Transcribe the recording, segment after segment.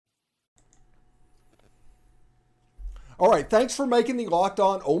All right, thanks for making the Locked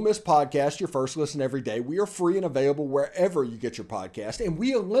On Ole Miss podcast your first listen every day. We are free and available wherever you get your podcast, and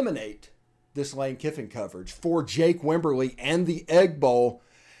we eliminate this Lane Kiffin coverage for Jake Wimberly and the Egg Bowl.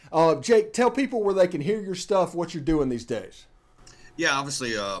 Jake, tell people where they can hear your stuff, what you're doing these days. Yeah,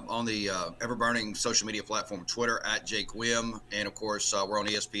 obviously on the ever-burning social media platform Twitter at Jake Wim, and of course we're on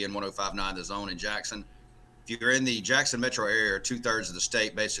ESPN 105.9 The Zone in Jackson. If you're in the Jackson metro area, 2/3 of the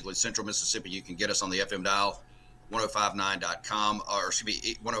state, basically central Mississippi, you can get us on the FM dial, 1059.com, or excuse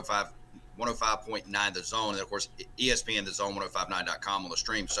me, 105.9 The Zone, and of course ESPN The Zone 1059.com on the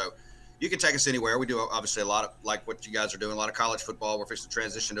stream. So you can take us anywhere. We do obviously a lot of, like what you guys are doing, a lot of college football. We're fixing to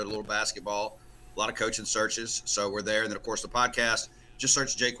transition to a little basketball, a lot of coaching searches. So we're there. And then of course the podcast, just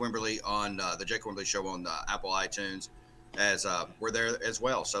search Jake Wimberly on the Jake Wimberly Show on Apple iTunes, as we're there as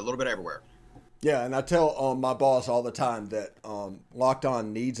well. So a little bit everywhere. Yeah, and I tell my boss all the time that Locked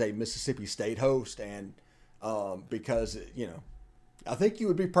On needs a Mississippi State host, and because, I think you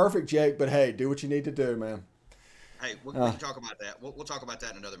would be perfect, Jake, but hey, do what you need to do, man. Hey, we can talk about that. We'll talk about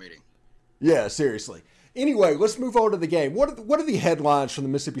that in another meeting. Yeah, seriously. Anyway, let's move on to the game. What are the headlines from the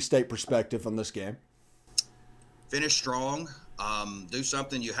Mississippi State perspective on this game? Finish strong. Do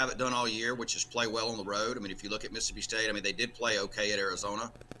something you haven't done all year, which is play well on the road. I mean, if you look at Mississippi State, I mean, they did play okay at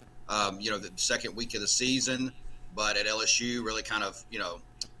Arizona, the second week of the season, but at LSU really kind of,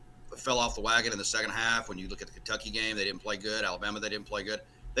 fell off the wagon in the second half. When you look at the Kentucky game, they didn't play good. Alabama, they didn't play good.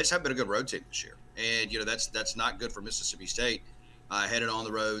 They just haven't been a good road team this year. And, that's not good for Mississippi State. Headed on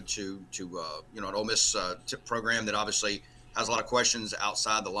the road to an Ole Miss program that obviously has a lot of questions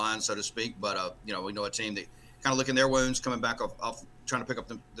outside the line, so to speak. But, we know a team that kind of licking their wounds, coming back off trying to pick up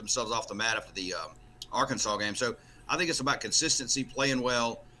themselves off the mat after the Arkansas game. So I think it's about consistency, playing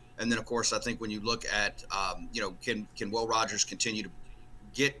well. And then, of course, I think when you look at, can Will Rogers continue to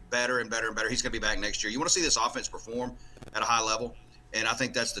get better and better and better? He's going to be back next year. You want to see this offense perform at a high level. And I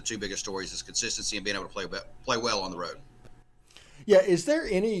think that's the two biggest stories, is consistency and being able to play well on the road. Yeah, is there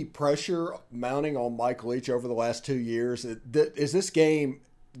any pressure mounting on Mike Leach over the last 2 years? Is this game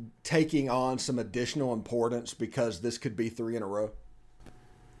taking on some additional importance because this could be 3 in a row?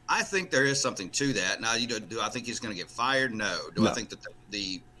 I think there is something to that. Now, do I think he's going to get fired? No. Do I think that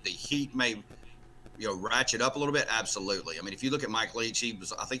the heat may ratchet up a little bit? Absolutely. I mean, if you look at Mike Leach,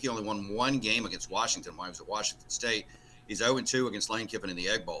 I think he only won one game against Washington when he was at Washington State. He's 0-2 against Lane Kiffin in the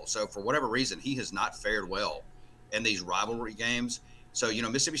Egg Bowl. So for whatever reason, he has not fared well in these rivalry games. So,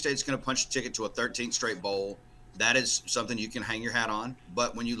 Mississippi State's going to punch a ticket to a 13th straight bowl. That is something you can hang your hat on.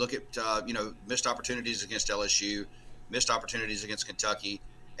 But when you look at, missed opportunities against LSU, missed opportunities against Kentucky,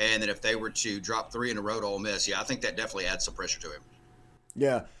 and then if they were to drop 3 in a row to Ole Miss, I think that definitely adds some pressure to him.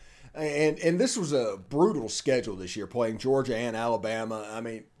 Yeah. And this was a brutal schedule this year, playing Georgia and Alabama. I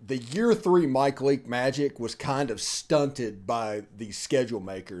mean, the year 3 Mike Leach magic was kind of stunted by the schedule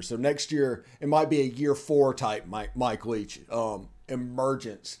makers. So next year, it might be a year 4 type Mike Leach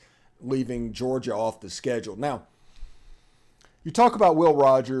emergence, leaving Georgia off the schedule. Now, you talk about Will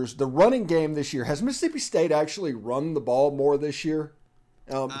Rogers, the running game this year. Has Mississippi State actually run the ball more this year?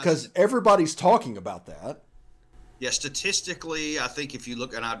 Because everybody's talking about that. Yeah, statistically, I think if you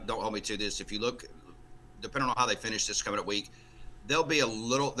look, and don't hold me to this, if you look, depending on how they finish this coming up week, they'll be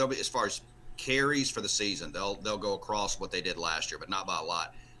as far as carries for the season, they'll go across what they did last year, but not by a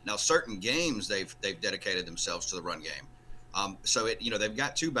lot. Now, certain games they've dedicated themselves to the run game. So they've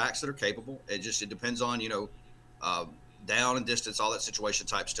got 2 backs that are capable. It depends on down and distance, all that situation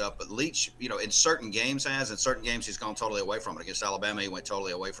type stuff. But Leach, in certain games he's gone totally away from it. Against Alabama, he went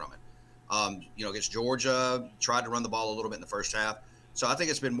totally away from it. Against Georgia, tried to run the ball a little bit in the first half. So I think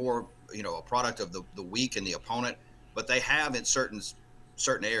it's been more, a product of the week and the opponent. But they have in certain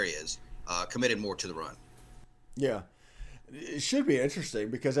areas committed more to the run. Yeah. It should be interesting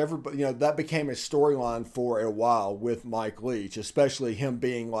because everybody, that became a storyline for a while with Mike Leach, especially him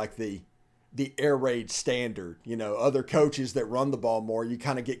being like the air raid standard. Other coaches that run the ball more, you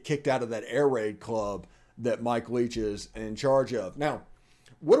kind of get kicked out of that air raid club that Mike Leach is in charge of. Now,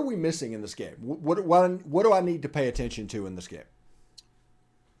 what are we missing in this game? What do I need to pay attention to in this game?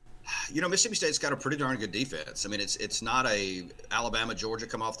 Mississippi State's got a pretty darn good defense. I mean, it's not a Alabama, Georgia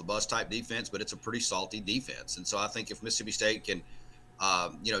come off the bus type defense, but it's a pretty salty defense. And so I think if Mississippi State can,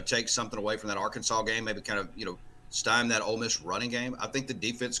 take something away from that Arkansas game, maybe kind of, stymie that Ole Miss running game, I think the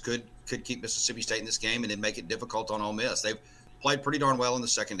defense could keep Mississippi State in this game and then make it difficult on Ole Miss. They've played pretty darn well in the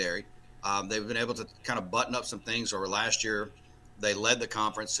secondary. They've been able to kind of button up some things over last year. They led the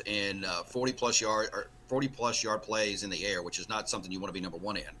conference in 40-plus yard plays in the air, which is not something you want to be number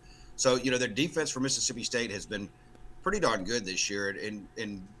 1 in. So, their defense for Mississippi State has been pretty darn good this year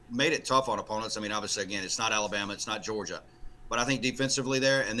and made it tough on opponents. I mean, obviously, again, it's not Alabama, it's not Georgia, but I think defensively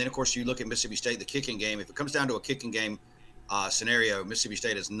there. And then, of course, you look at Mississippi State, the kicking game. If it comes down to a kicking game scenario, Mississippi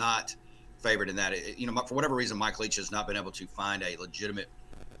State is not favored in that. For whatever reason, Mike Leach has not been able to find a legitimate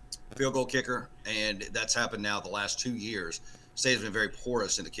field goal kicker, and that's happened now the last 2 years. State has been very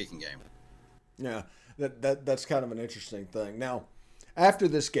porous in the kicking game. Yeah, that's kind of an interesting thing. Now, after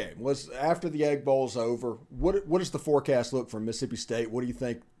this game, after the Egg Bowl's over, what does the forecast look for Mississippi State? What do you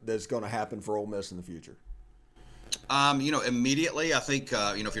think that's going to happen for Ole Miss in the future? Immediately, I think,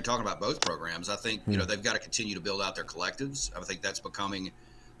 if you're talking about both programs, I think, they've got to continue to build out their collectives. I think that's becoming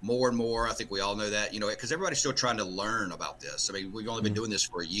more and more. I think we all know that, because everybody's still trying to learn about this. I mean, we've only been doing this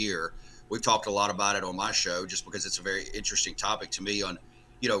for a year. We've talked a lot about it on my show just because it's a very interesting topic to me on,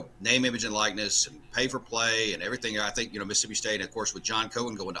 name, image, and likeness and pay for play and everything. I think, Mississippi State, and of course, with John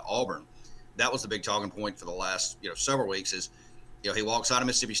Cohen going to Auburn, that was the big talking point for the last, several weeks is, he walks out of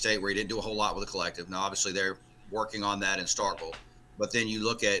Mississippi State where he didn't do a whole lot with the collective. Now, obviously, they're working on that in Starkville. But then you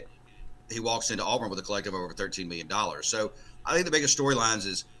look at, he walks into Auburn with a collective of over $13 million. So I think the biggest storylines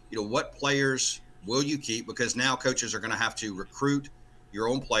is, what players will you keep? Because now coaches are going to have to recruit your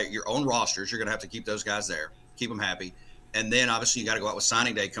own rosters. You're going to have to keep those guys there, keep them happy. And then obviously you got to go out with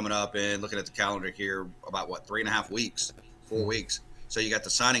signing day coming up, and looking at the calendar here about 3.5 weeks, 4 weeks. So you got the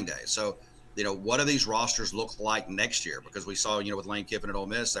signing day. So, what do these rosters look like next year? Because we saw, with Lane Kiffin at Ole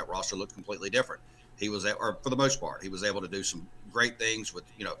Miss, that roster looked completely different. He was, or for the most part, he was able to do some great things with,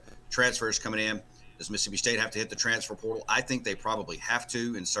 transfers coming in. Does Mississippi State have to hit the transfer portal? I think they probably have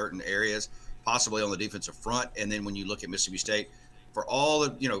to in certain areas, possibly on the defensive front. And then when you look at Mississippi State, for all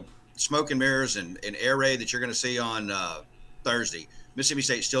the, smoke and mirrors and air raid that you're going to see on Thursday, Mississippi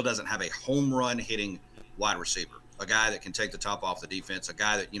State still doesn't have a home run hitting wide receiver, a guy that can take the top off the defense, a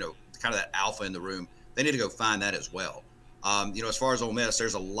guy that, kind of that alpha in the room. They need to go find that as well. As far as Ole Miss,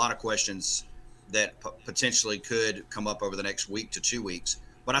 there's a lot of questions that potentially could come up over the next week to 2 weeks.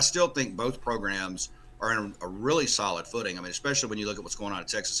 But I still think both programs are in a really solid footing. I mean, especially when you look at what's going on at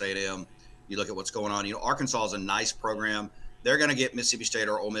Texas A&M, you look at what's going on. Arkansas is a nice program. They're going to get Mississippi State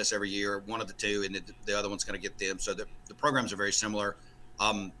or Ole Miss every year, one of the two, and the other one's going to get them. So the programs are very similar.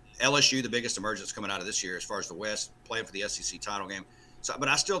 LSU, the biggest emergence coming out of this year as far as the West, playing for the SEC title game. So, but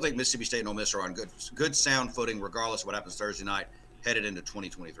I still think Mississippi State and Ole Miss are on good sound footing, regardless of what happens Thursday night, headed into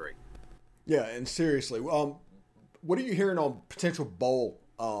 2023. Yeah, and seriously, what are you hearing on potential bowl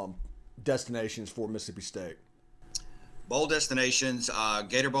destinations for Mississippi State? Bowl destinations,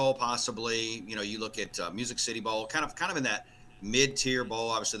 Gator Bowl possibly. You look at Music City Bowl, kind of in that mid-tier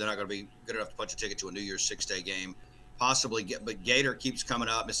bowl. Obviously, they're not going to be good enough to punch a ticket to a New Year's 6-day game. Possibly, but Gator keeps coming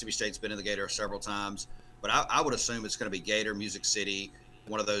up. Mississippi State's been in the Gator several times, but I would assume it's going to be Gator, Music City,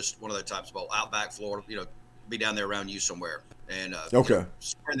 one of those types of bowl. Outback Florida, be down there around you somewhere, and okay,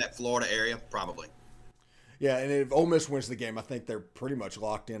 in that Florida area, probably. Yeah, and if Ole Miss wins the game, I think they're pretty much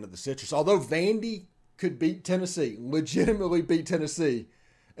locked into the Citrus. Although Vandy could beat Tennessee, legitimately beat Tennessee,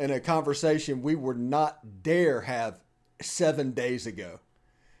 in a conversation we would not dare have 7 days ago.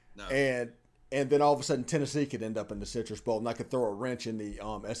 No. And then all of a sudden Tennessee could end up in the Citrus Bowl, and I could throw a wrench in the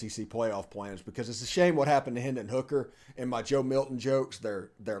SEC playoff plans, because it's a shame what happened to Hendon Hooker. And my Joe Milton jokes,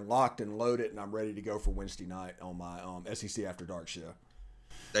 they're locked and loaded, and I'm ready to go for Wednesday night on my SEC After Dark show.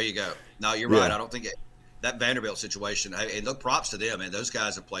 There you go. No, you're right. I don't think that Vanderbilt situation, and look, props to them, man. Those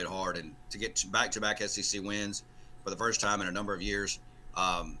guys have played hard, and to get back-to-back SEC wins for the first time in a number of years,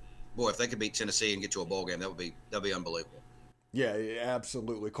 boy, if they could beat Tennessee and get to a bowl game, that'd be unbelievable. Yeah,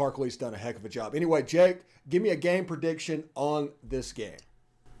 absolutely. Clark Lee's done a heck of a job. Anyway, Jake, give me a game prediction on this game.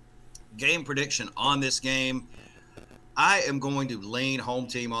 Game prediction on this game. I am going to lean home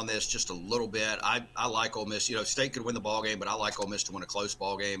team on this just a little bit. I like Ole Miss. State could win the ball game, but I like Ole Miss to win a close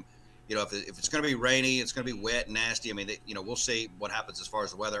ball game. If it's going to be rainy, it's going to be wet and nasty. I mean, we'll see what happens as far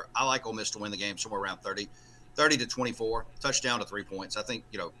as the weather. I like Ole Miss to win the game somewhere around 30 to 24, touchdown to 3 points. I think,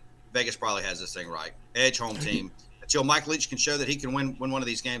 Vegas probably has this thing right. Edge home team. Until Mike Leach can show that he can win one of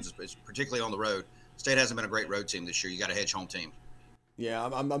these games, particularly on the road. State hasn't been a great road team this year. You got to hedge home team. Yeah,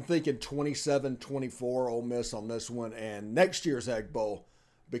 I'm thinking 27-24 Ole Miss on this one, and next year's Egg Bowl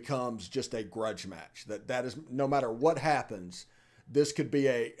becomes just a grudge match. That is, no matter what happens, this could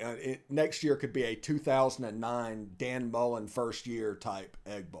be next year could be a 2009 Dan Mullen first year type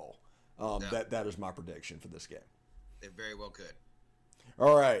Egg Bowl. That is my prediction for this game. It very well could.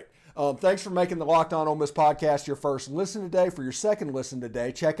 All right. Thanks for making the Locked On Ole Miss podcast your first listen today. For your second listen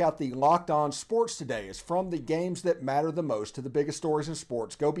today, check out the Locked On Sports Today. It's from the games that matter the most to the biggest stories in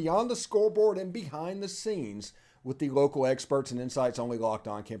sports. Go beyond the scoreboard and behind the scenes with the local experts and insights only Locked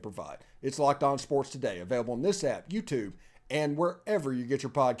On can provide. It's Locked On Sports Today, available on this app, YouTube, and wherever you get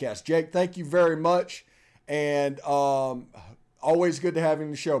your podcast. Jake, thank you very much, and always good to have you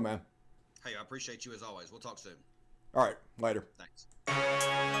on the show, man. Hey, I appreciate you as always. We'll talk soon. All right, later. Thanks.